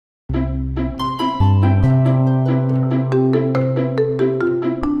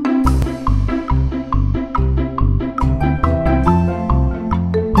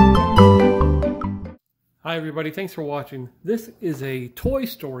everybody, thanks for watching. This is a Toy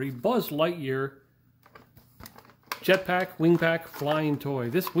Story Buzz Lightyear jetpack, wing pack, flying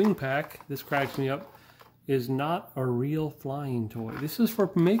toy. This wing pack, this cracks me up, is not a real flying toy. This is for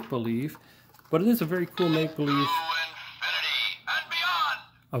make-believe, but it is a very cool make-believe.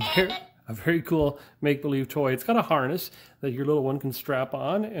 A very cool make-believe toy. It's got a harness that your little one can strap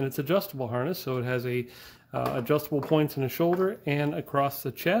on, and it's adjustable harness, so it has a adjustable points in the shoulder and across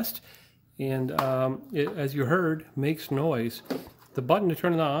the chest, and it, as you heard, makes noise. The button to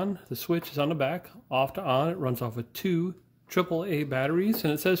turn it on, the switch is on the back, off to on. It runs off of 2 AAA batteries,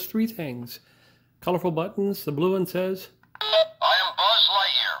 and it says 3 things. Colorful buttons. The blue one says, "I am Buzz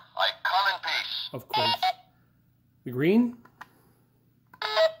Lightyear. I come in peace." Of course. The green,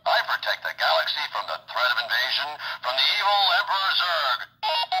 "I protect the galaxy from the threat of invasion from the evil Emperor Zurg."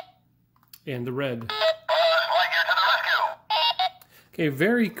 and the red. "Buzz Lightyear to the rescue." Okay,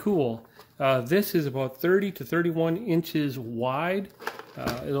 very cool. This is about 30 to 31 inches wide.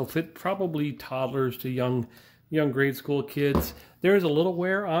 It'll fit probably toddlers to young grade school kids. There's a little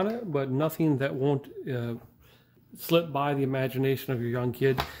wear on it, but nothing that won't slip by the imagination of your young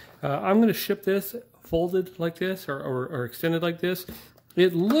kid. I'm going to ship this folded like this or extended like this.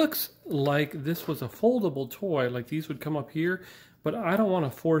 It looks like this was a foldable toy, like these would come up here, but I don't want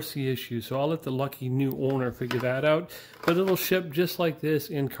to force the issue, so I'll let the lucky new owner figure that out. But it'll ship just like this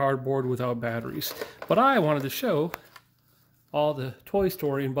in cardboard without batteries. But I wanted to show all the Toy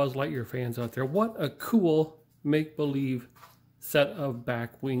Story and Buzz Lightyear fans out there what a cool make-believe set of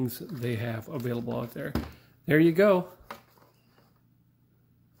back wings they have available out there. There you go.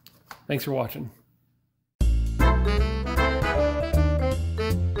 Thanks for watching.